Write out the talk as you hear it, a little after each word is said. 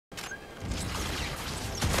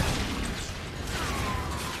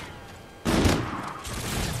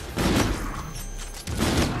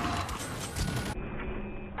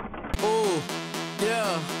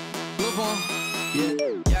Yeah,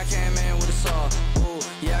 I came in with a saw. Ooh,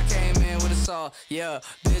 yeah, I came in with a saw. Yeah,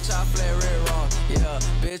 bitch, I flare red raw. Yeah,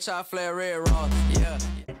 bitch, I flare red raw. Yeah.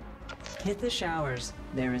 Hit the showers.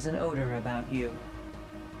 There is an odor about you.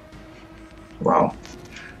 Wow,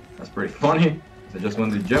 that's pretty funny. I just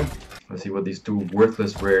went to the gym. Let's see what these two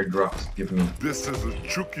worthless rare drops give me. This is a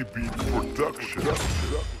Chucky Beat production.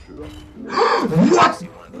 What?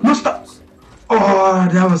 No, stop! Oh,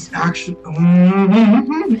 that was actually...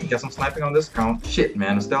 Guess I'm sniping on this count. Shit,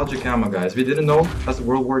 man. Nostalgia Camo, guys. If you didn't know, that's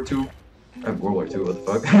World War II. World War II, what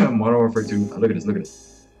the fuck? Modern Warfare 2. Look at this, look at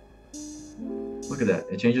this. Look at that.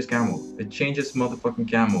 It changes camo. It changes motherfucking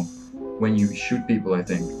camo when you shoot people, I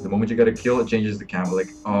think. The moment you get a kill, it changes the camo. Like,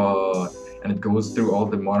 and it goes through all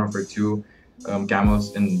the Modern Warfare 2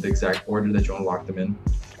 camos in the exact order that you unlock them in.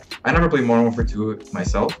 I never played Modern Warfare 2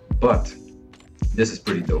 myself, but this is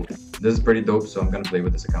pretty dope. This is pretty dope, so I'm gonna play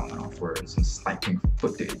with this account now for some sniping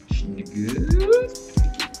footage, niggas.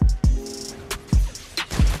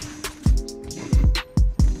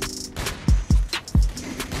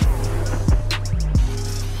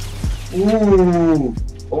 Ooh,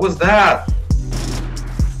 what was that?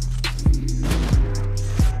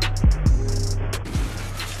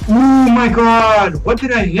 Oh my god, what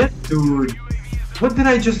did I hit, dude? What did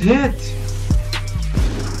I just hit?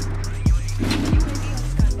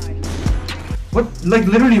 What, like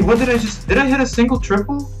literally, what did I hit a single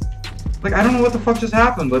triple? Like, I don't know what the fuck just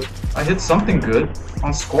happened, but I hit something good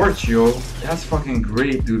on Scorch, yo. That's fucking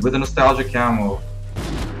great, dude, with a nostalgia camo.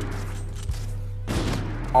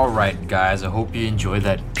 Alright guys, I hope you enjoyed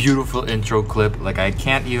that beautiful intro clip. Like, I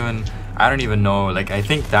don't even know, like, I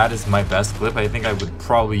think that is my best clip. I think I would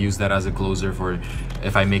probably use that as a closer for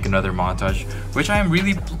if I make another montage, which I am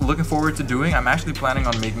really looking forward to doing. I'm actually planning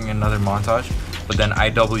on making another montage, but then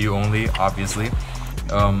IW only, obviously.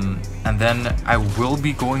 And then I will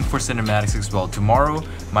be going for cinematics as well. Tomorrow,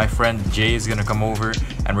 my friend Jay is gonna come over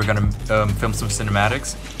and we're gonna film some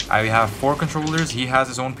cinematics. I have 4 controllers, he has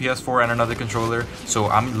his own PS4 and another controller, so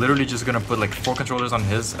I'm literally just gonna put like 4 controllers on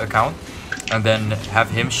his account and then have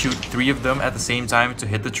him shoot 3 of them at the same time to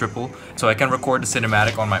hit the triple, so I can record the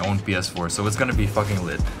cinematic on my own PS4. So it's gonna be fucking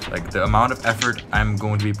lit. Like, the amount of effort I'm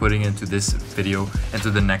going to be putting into this video,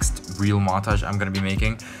 into the next real montage I'm gonna be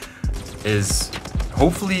making, is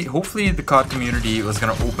hopefully the COD community was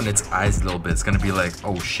gonna open its eyes a little bit. It's gonna be like,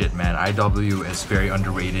 oh shit, man, IW is very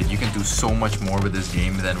underrated. You can do so much more with this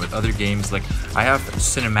game than with other games. Like, I have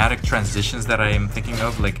cinematic transitions that I am thinking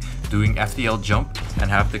of, like doing FTL jump and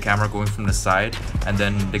have the camera going from the side, and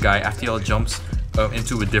then the guy FTL jumps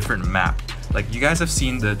into a different map. Like, you guys have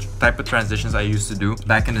seen the type of transitions I used to do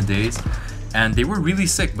back in the days, and they were really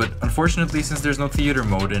sick, but unfortunately, since there's no theater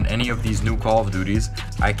mode in any of these new Call of Duties,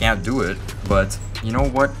 I can't do it. But you know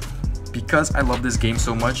what? Because I love this game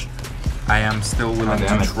so much, I am still willing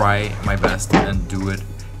to try my best and do it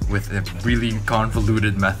with a really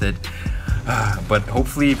convoluted method. But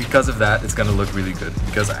hopefully, because of that, it's gonna look really good.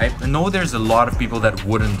 Because I know there's a lot of people that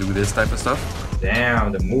wouldn't do this type of stuff.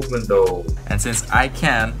 Damn, the movement though. And since I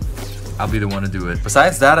can, I'll be the one to do it.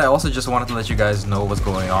 Besides that, I also just wanted to let you guys know what's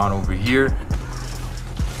going on over here.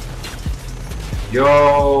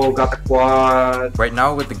 Yo, got the quad. Right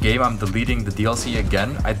now with the game, I'm deleting the DLC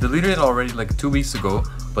again. I deleted it already like 2 weeks ago,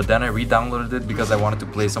 but then I re-downloaded it because I wanted to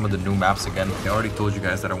play some of the new maps again. I already told you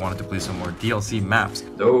guys that I wanted to play some more DLC maps.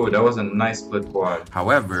 Dude, that was a nice split quad.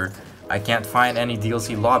 However, I can't find any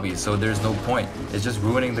DLC lobbies, so there's no point. It's just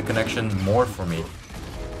ruining the connection more for me.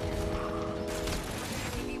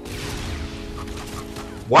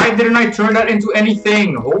 Why didn't I turn that into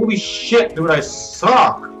anything? Holy shit, dude, I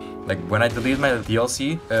suck. Like, when I deleted my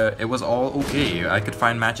DLC, it was all okay. I could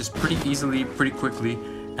find matches pretty easily, pretty quickly,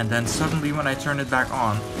 and then suddenly when I turn it back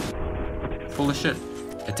on, full of shit.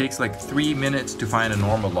 It takes like 3 minutes to find a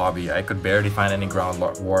normal lobby. I could barely find any ground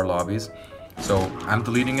war lobbies. So I'm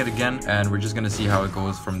deleting it again, and we're just gonna see how it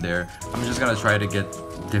goes from there. I'm just gonna try to get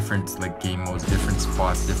different like game modes, different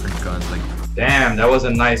spots, different guns. Like, damn, that was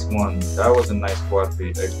a nice one. That was a nice quad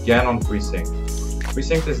feed. Again on Precinct.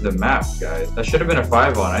 Precinct is the map, guys. That should have been a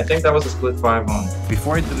 5-on. I think that was a split 5-on.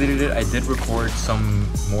 Before I deleted it, I did record some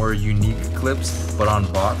more unique clips, but on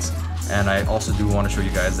bots. And I also do want to show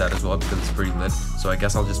you guys that as well because it's pretty lit. So I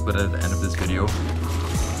guess I'll just put it at the end of this video. Of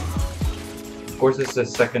course, it's the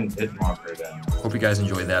second hit marker then. Hope you guys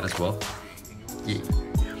enjoy that as well. Yeah.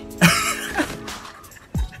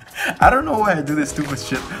 I don't know why I do this stupid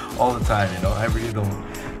shit all the time, you know? I really don't.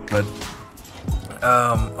 But,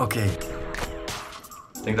 okay.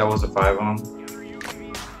 I think that was a 5-on.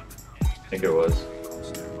 I think it was.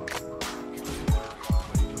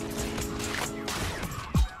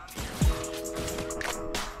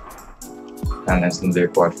 and instantly a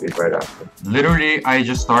quad feed right after. Literally, I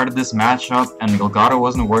just started this matchup and Golgotto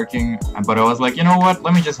wasn't working, but I was like, you know what,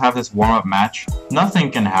 let me just have this warm-up match.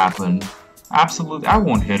 Nothing can happen. Absolutely, I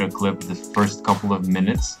won't hit a clip the first couple of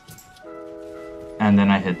minutes. And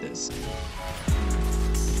then I hit this.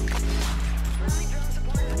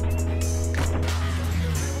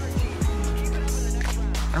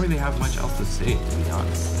 I don't really have much else to say, to be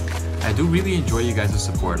honest. I do really enjoy you guys'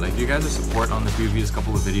 support. Like, you guys' support on the previous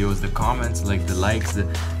couple of videos, the comments, like the likes,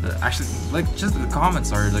 actually, like, just the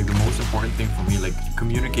comments are like the most important thing for me. Like,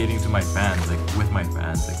 communicating to my fans, like with my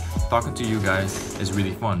fans, like talking to you guys is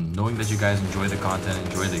really fun. Knowing that you guys enjoy the content,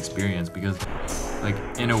 enjoy the experience, because like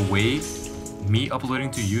in a way, me uploading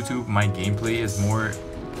to YouTube my gameplay is more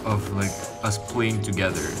of like us playing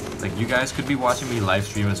together. Like, you guys could be watching me live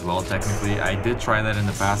stream as well. Technically, I did try that in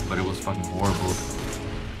the past, but it was fucking horrible.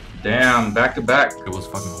 Damn, back to back. It was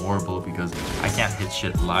fucking horrible because I can't hit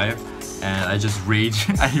shit live, and I just rage.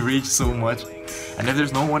 I rage so much. And if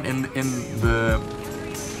there's no one in the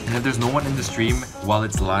stream while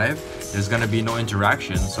it's live, there's gonna be no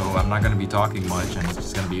interaction. So I'm not gonna be talking much, and it's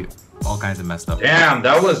just gonna be all kinds of messed up. Damn,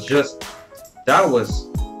 that was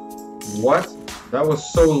what? That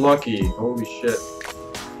was so lucky. Holy shit.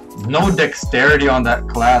 No dexterity on that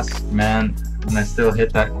class, man. And I still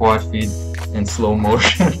hit that quad feed in slow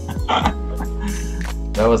motion.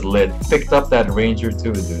 That was lit. Picked up that ranger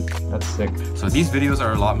too, dude. That's sick. So these videos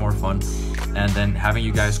are a lot more fun, and then having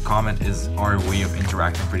you guys comment is our way of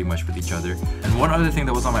interacting pretty much with each other. And one other thing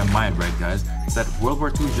that was on my mind, right guys, is that World War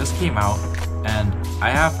II just came out, and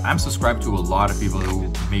I'm subscribed to a lot of people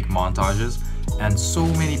who make montages, and so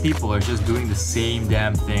many people are just doing the same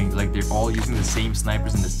damn thing. Like, they're all using the same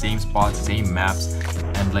snipers in the same spots, same maps,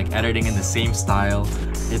 and like editing in the same style.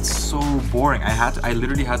 It's so boring. I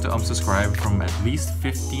literally had to unsubscribe from at least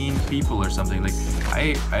 15 people or something. Like,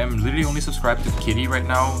 I am literally only subscribed to Kitty right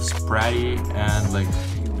now, Spratty, and like,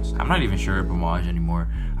 I'm not even sure Bamaj anymore.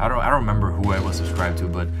 I don't remember who I was subscribed to,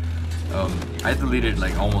 but I deleted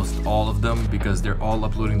like almost all of them because they're all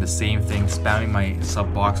uploading the same thing, spamming my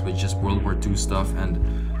sub box with just World War II stuff, and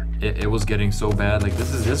it was getting so bad. Like,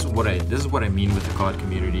 this is what I mean with the COD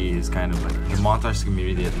community. Is kind of like the montage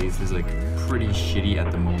community, at least, is like pretty shitty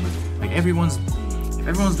at the moment. Like, everyone's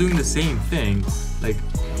doing the same thing. Like,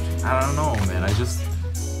 I don't know, man. I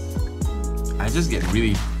just get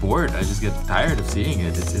really bored. I just get tired of seeing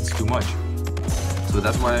it. It's too much. So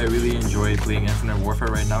that's why I really enjoy playing Infinite Warfare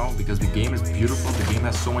right now, because the game is beautiful. The game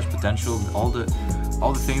has so much potential. All the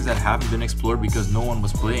things that haven't been explored because no one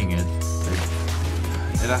was playing it. Like,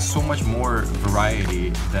 it has so much more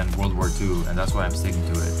variety than World War II, and that's why I'm sticking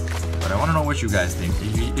to it. But I want to know what you guys think.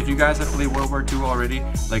 If you guys have played World War II already,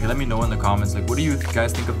 like, let me know in the comments. Like, what do you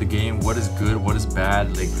guys think of the game? What is good? What is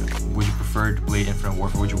bad? Like, would you prefer to play Infinite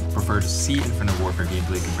Warfare? Would you prefer to see Infinite Warfare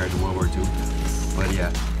gameplay compared to World War II? But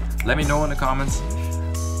yeah, let me know in the comments.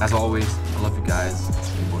 As always, I love you guys.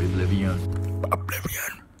 It's your boy Oblivion.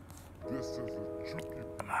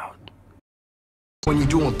 I'm out. When you're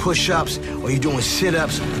doing push-ups or you're doing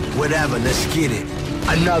sit-ups, whatever, let's get it.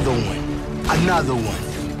 Another one, another one,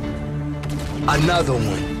 another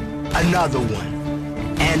one, another one,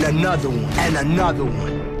 and another one, and another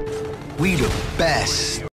one. We the best.